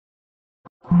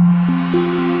The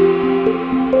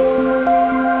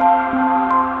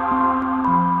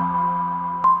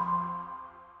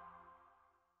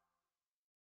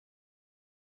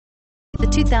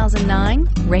 2009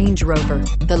 Range Rover,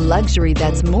 the luxury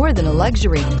that's more than a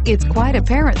luxury. It's quite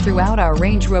apparent throughout our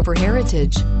Range Rover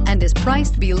heritage and is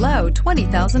priced below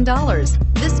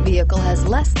 $20,000. This vehicle has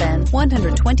less than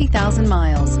 120,000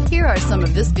 miles. Here are some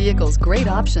of this vehicle's great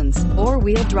options: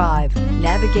 four-wheel drive,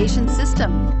 navigation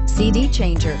system, CD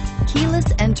changer, keyless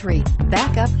entry,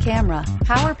 backup camera,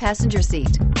 power passenger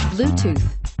seat, Bluetooth,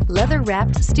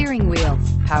 leather-wrapped steering wheel,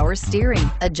 power steering,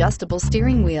 adjustable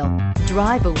steering wheel.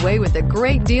 Drive away with a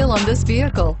great deal on this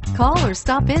vehicle. Call or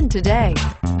stop in today.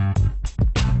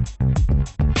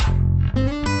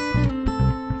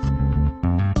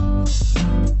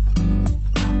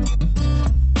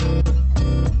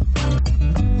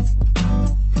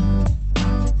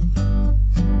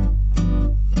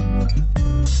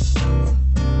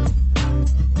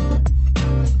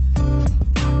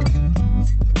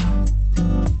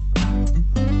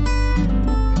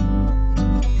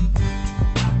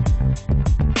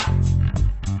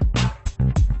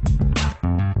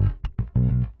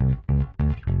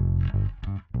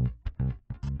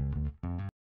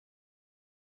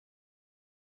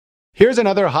 Here's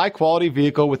another high-quality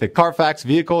vehicle with a Carfax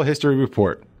Vehicle History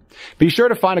Report. Be sure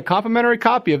to find a complimentary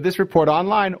copy of this report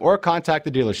online or contact the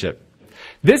dealership.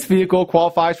 This vehicle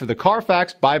qualifies for the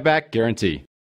Carfax Buyback Guarantee.